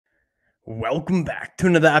Welcome back to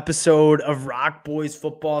another episode of Rock Boys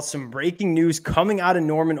Football. Some breaking news coming out of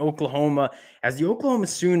Norman, Oklahoma, as the Oklahoma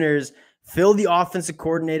Sooners fill the offensive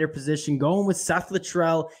coordinator position, going with Seth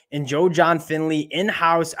Littrell and Jon Finley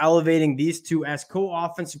in-house, elevating these two as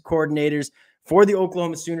co-offensive coordinators for the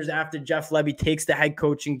Oklahoma Sooners after Jeff Lebby takes the head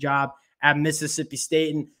coaching job at Mississippi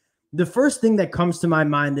State. And the first thing that comes to my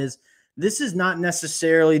mind is this is not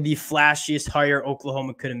necessarily the flashiest hire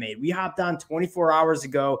Oklahoma could have made. We hopped on 24 hours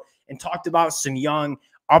ago and talked about some young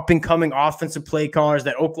up-and-coming offensive play callers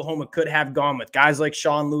that Oklahoma could have gone with. Guys like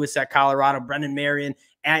Sean Lewis at Colorado, Brendan Marion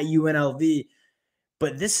at UNLV.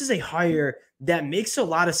 But this is a hire that makes a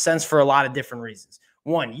lot of sense for a lot of different reasons.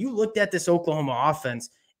 One, you looked at this Oklahoma offense,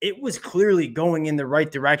 it was clearly going in the right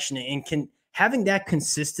direction, and having that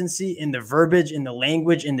consistency in the verbiage, in the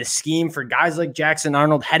language, in the scheme for guys like Jackson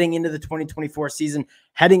Arnold heading into the 2024 season,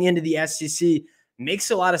 heading into the SEC, makes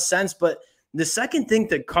a lot of sense. But the second thing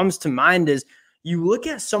that comes to mind is you look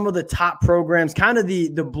at some of the top programs, kind of the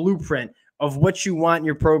blueprint of what you want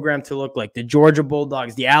your program to look like. The Georgia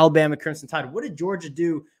Bulldogs, the Alabama Crimson Tide. What did Georgia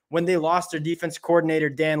do when they lost their defense coordinator,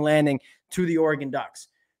 Dan Lanning, to the Oregon Ducks?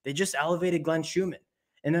 They just elevated Glenn Schumann.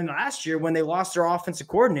 And then last year, when they lost their offensive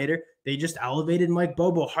coordinator, they just elevated Mike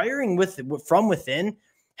Bobo. Hiring from within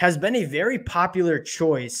has been a very popular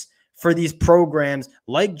choice for these programs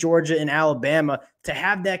like Georgia and Alabama to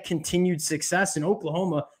have that continued success. In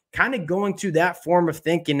Oklahoma, kind of going to that form of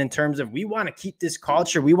thinking in terms of we want to keep this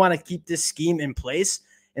culture, we want to keep this scheme in place.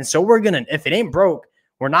 And so we're going to, if it ain't broke,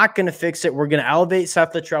 we're not going to fix it. We're going to elevate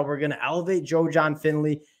Seth Littrell. We're going to elevate Jon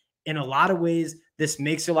Finley. In a lot of ways, this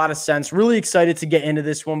makes a lot of sense. Really excited to get into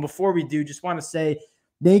this one. Before we do, just want to say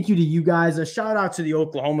thank you to you guys. A shout out to the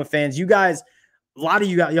Oklahoma fans. You guys, a lot of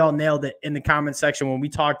y'all nailed it in the comment section when we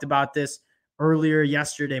talked about this earlier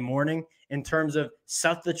yesterday morning. In terms of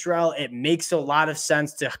Seth Littrell, it makes a lot of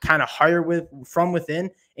sense to kind of hire from within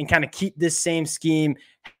and kind of keep this same scheme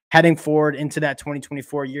heading forward into that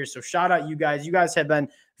 2024 year. So shout out you guys. You guys have been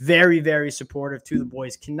very, very supportive to the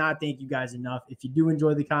boys. Cannot thank you guys enough. If you do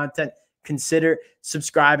enjoy the content, consider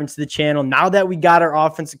subscribing to the channel. Now that we got our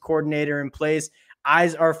offensive coordinator in place,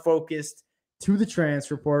 eyes are focused to the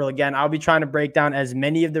transfer portal. Again, I'll be trying to break down as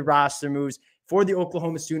many of the roster moves for the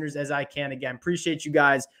Oklahoma Sooners as I can. Again, appreciate you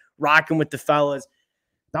guys rocking with the fellas.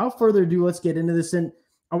 Without further ado, let's get into this. And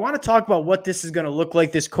I want to talk about what this is going to look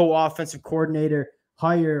like, this co-offensive coordinator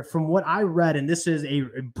hire. From what I read, and this is a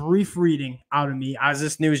brief reading out of me as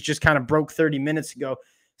this news just kind of broke 30 minutes ago,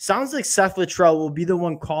 sounds like Seth Littrell will be the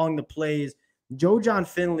one calling the plays. Jon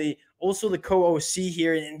Finley, also the co-OC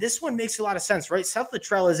here. And this one makes a lot of sense, right? Seth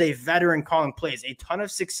Littrell is a veteran calling plays, a ton of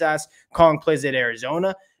success calling plays at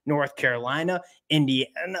Arizona, North Carolina,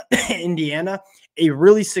 Indiana, a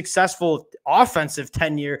really successful offensive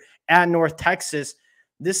tenure at North Texas.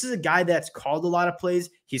 This is a guy that's called a lot of plays.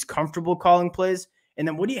 He's comfortable calling plays. And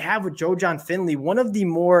then what do you have with Jon Finley, one of the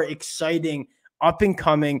more exciting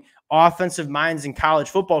up-and-coming offensive minds in college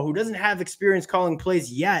football who doesn't have experience calling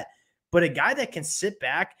plays yet, but a guy that can sit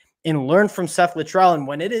back and learn from Seth Littrell. And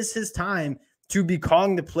when it is his time to be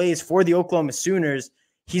calling the plays for the Oklahoma Sooners,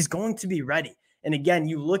 he's going to be ready. And again,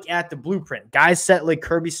 you look at the blueprint, guys set like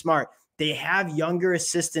Kirby Smart, they have younger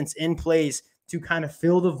assistants in place to kind of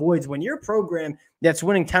fill the voids. When you're a program that's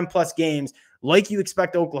winning 10-plus games, like you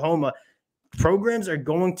expect Oklahoma, programs are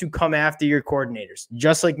going to come after your coordinators,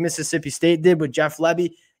 just like Mississippi State did with Jeff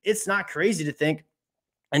Lebby. It's not crazy to think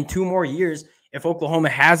in 2 more years, if Oklahoma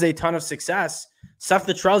has a ton of success, Seth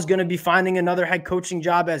Littrell is going to be finding another head coaching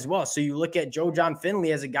job as well. So you look at Jon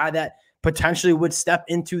Finley as a guy that potentially would step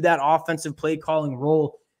into that offensive play calling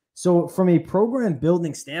role. So from a program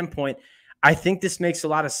building standpoint, I think this makes a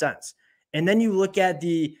lot of sense. And then you look at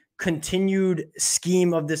the continued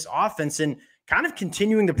scheme of this offense and kind of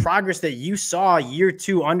continuing the progress that you saw year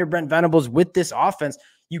 2 under Brent Venables with this offense.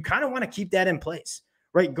 You kind of want to keep that in place,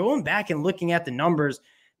 right? Going back and looking at the numbers,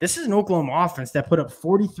 this is an Oklahoma offense that put up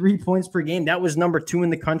 43 points per game. That was number 2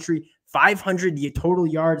 in the country. 500 total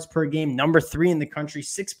yards per game, number 3 in the country.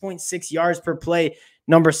 6.6 yards per play,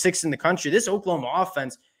 number 6 in the country. This Oklahoma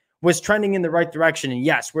offense was trending in the right direction. And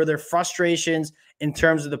yes, were there frustrations in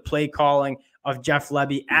terms of the play calling of Jeff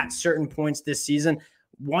Lebby at certain points this season?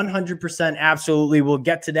 100% absolutely. We'll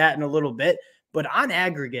get to that in a little bit. But on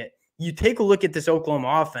aggregate, you take a look at this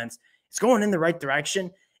Oklahoma offense, it's going in the right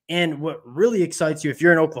direction. And what really excites you, if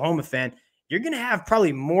you're an Oklahoma fan, you're going to have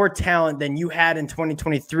probably more talent than you had in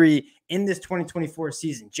 2023 in this 2024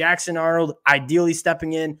 season. Jackson Arnold ideally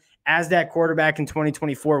stepping in as that quarterback in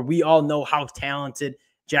 2024. We all know how talented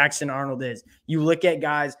Jackson Arnold is. You look at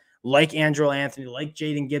guys like Andrew Anthony, like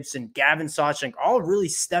Jaden Gibson, Gavin Sawchuk, all really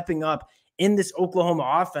stepping up in this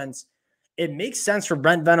Oklahoma offense. it makes sense for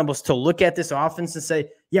Brent Venables to look at this offense and say,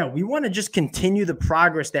 yeah, we want to just continue the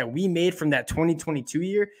progress that we made from that 2022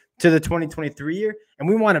 year to the 2023 year, and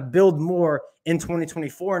we want to build more in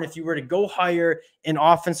 2024. And if you were to go hire an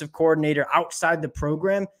offensive coordinator outside the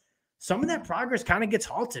program, some of that progress kind of gets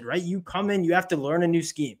halted, right? You come in, you have to learn a new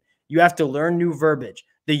scheme. You have to learn new verbiage.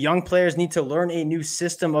 The young players need to learn a new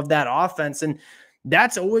system of that offense. And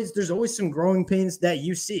there's always some growing pains that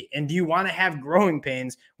you see. And do you want to have growing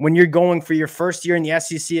pains when you're going for your first year in the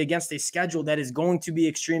SEC against a schedule that is going to be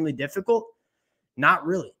extremely difficult? Not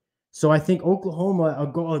really. So I think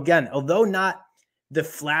Oklahoma, again, although not the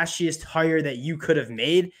flashiest hire that you could have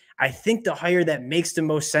made, I think the hire that makes the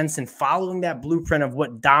most sense in following that blueprint of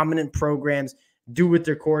what dominant programs do with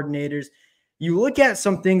their coordinators. You look at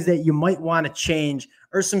some things that you might want to change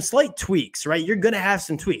or some slight tweaks, right? You're going to have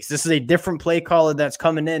some tweaks. This is a different play caller that's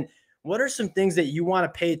coming in. What are some things that you want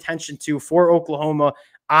to pay attention to for Oklahoma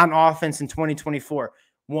on offense in 2024?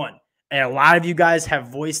 One, and a lot of you guys have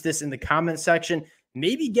voiced this in the comment section,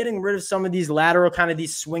 maybe getting rid of some of these lateral kind of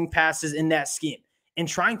these swing passes in that scheme and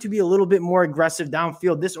trying to be a little bit more aggressive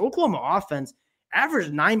downfield. This Oklahoma offense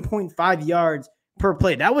averaged 9.5 yards per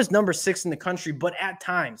play. That was number 6 in the country, but at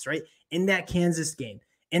times, right, in that Kansas game,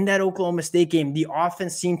 in that Oklahoma State game, the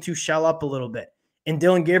offense seemed to shell up a little bit. And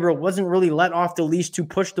Dillon Gabriel wasn't really let off the leash to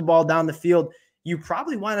push the ball down the field. You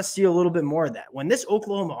probably want to see a little bit more of that. When this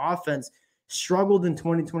Oklahoma offense struggled in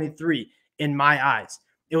 2023, in my eyes,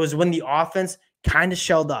 it was when the offense kind of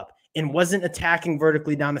shelled up and wasn't attacking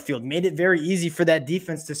vertically down the field, made it very easy for that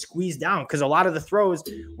defense to squeeze down because a lot of the throws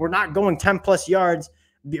were not going 10-plus yards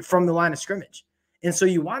from the line of scrimmage. And so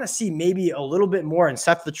you want to see maybe a little bit more, and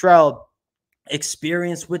Seth Littrell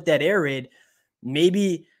experience with that air raid,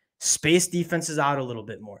 maybe space defenses out a little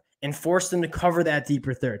bit more and force them to cover that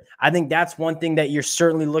deeper third. I think that's one thing that you're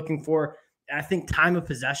certainly looking for. I think time of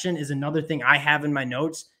possession is another thing I have in my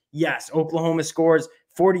notes. Yes, Oklahoma scores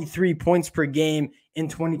 43 points per game in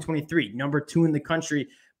 2023, number 2 in the country,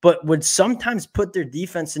 but would sometimes put their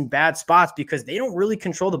defense in bad spots because they don't really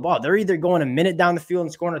control the ball. They're either going a minute down the field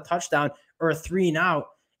and scoring a touchdown or a 3-and-out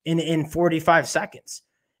in 45 seconds.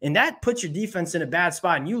 And that puts your defense in a bad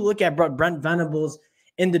spot. And you look at Brent Venables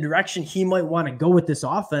in the direction he might want to go with this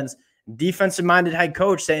offense, defensive-minded head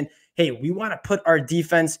coach saying, hey, we want to put our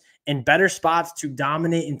defense in better spots to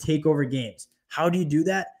dominate and take over games. How do you do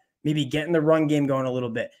that? Maybe getting the run game going a little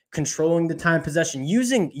bit, controlling the time possession,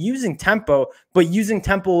 using tempo, but using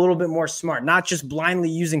tempo a little bit more smart, not just blindly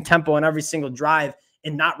using tempo on every single drive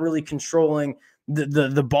and not really controlling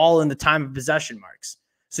the ball and the time of possession marks.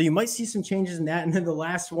 So you might see some changes in that. And then the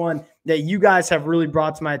last one that you guys have really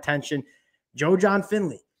brought to my attention, Jon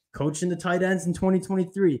Finley, coaching the tight ends in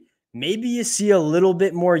 2023. Maybe you see a little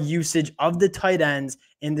bit more usage of the tight ends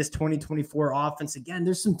in this 2024 offense. Again,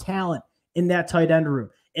 there's some talent in that tight end room,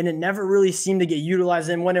 and it never really seemed to get utilized.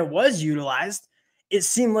 And when it was utilized, it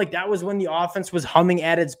seemed like that was when the offense was humming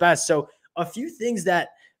at its best. So a few things that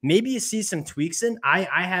maybe you see some tweaks in. I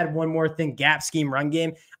had one more thing, gap scheme, run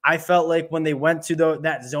game. I felt like when they went to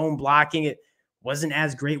that zone blocking, it wasn't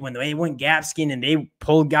as great when they went gap scheme and they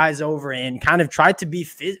pulled guys over and kind of tried to be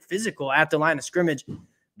physical at the line of scrimmage.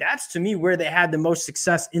 That's, to me, where they had the most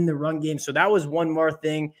success in the run game. So that was one more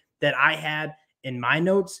thing that I had in my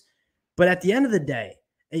notes. But at the end of the day,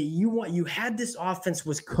 you had this offense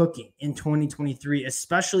was cooking in 2023,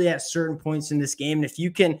 especially at certain points in this game. And if you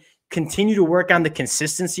can continue to work on the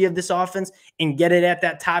consistency of this offense and get it at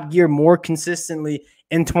that top gear more consistently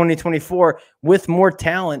in 2024 with more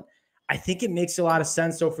talent, I think it makes a lot of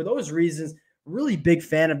sense. So for those reasons, really big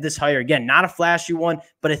fan of this hire. Again, not a flashy one,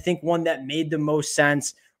 but I think one that made the most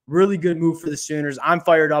sense. Really good move for the Sooners. I'm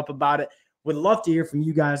fired up about it. Would love to hear from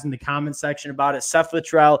you guys in the comment section about it. Seth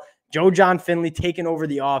Littrell, Jon Finley taking over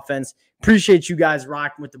the offense. Appreciate you guys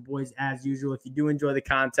rocking with the boys as usual. If you do enjoy the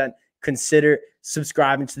content, consider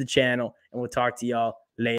subscribing to the channel, and we'll talk to y'all